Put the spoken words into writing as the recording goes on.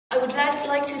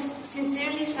like to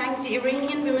sincerely thank the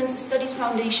Iranian Women's Studies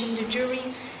Foundation, the jury,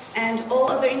 and all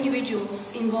other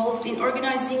individuals involved in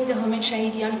organizing the Hamed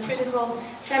Shahidian Critical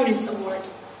Feminist Award.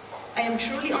 I am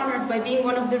truly honored by being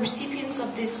one of the recipients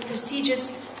of this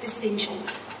prestigious distinction.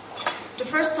 The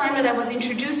first time that I was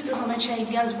introduced to Hamed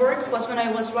Shahidian's work was when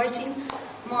I was writing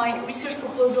my research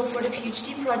proposal for the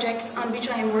PhD project on which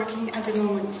I am working at the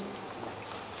moment.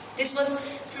 This was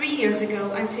 3 years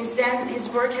ago, and since then his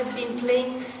work has been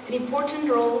playing an important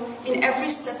role in every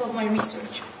step of my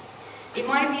research. In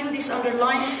my view, this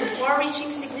underlines the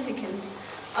far-reaching significance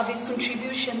of his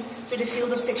contribution to the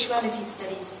field of sexuality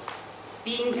studies,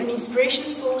 being an inspiration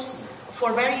source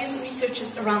for various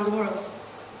researchers around the world.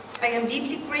 I am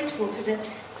deeply grateful to the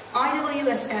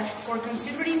IWSF for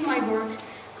considering my work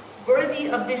worthy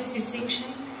of this distinction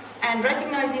and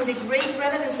recognizing the great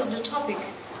relevance of the topic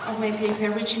of my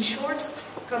paper, which in short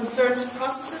concerns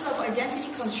processes of identity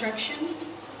construction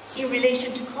in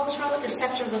relation to cultural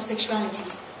perceptions of sexuality.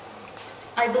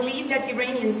 I believe that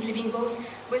Iranians living both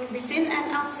within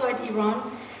and outside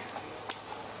Iran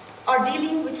are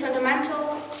dealing with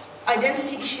fundamental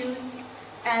identity issues,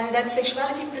 and that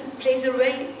sexuality plays a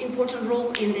very important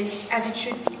role in this, as it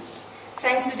should be.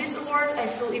 Thanks to this award, I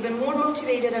feel even more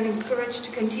motivated and encouraged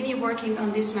to continue working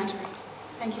on this matter.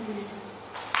 Thank you for listening.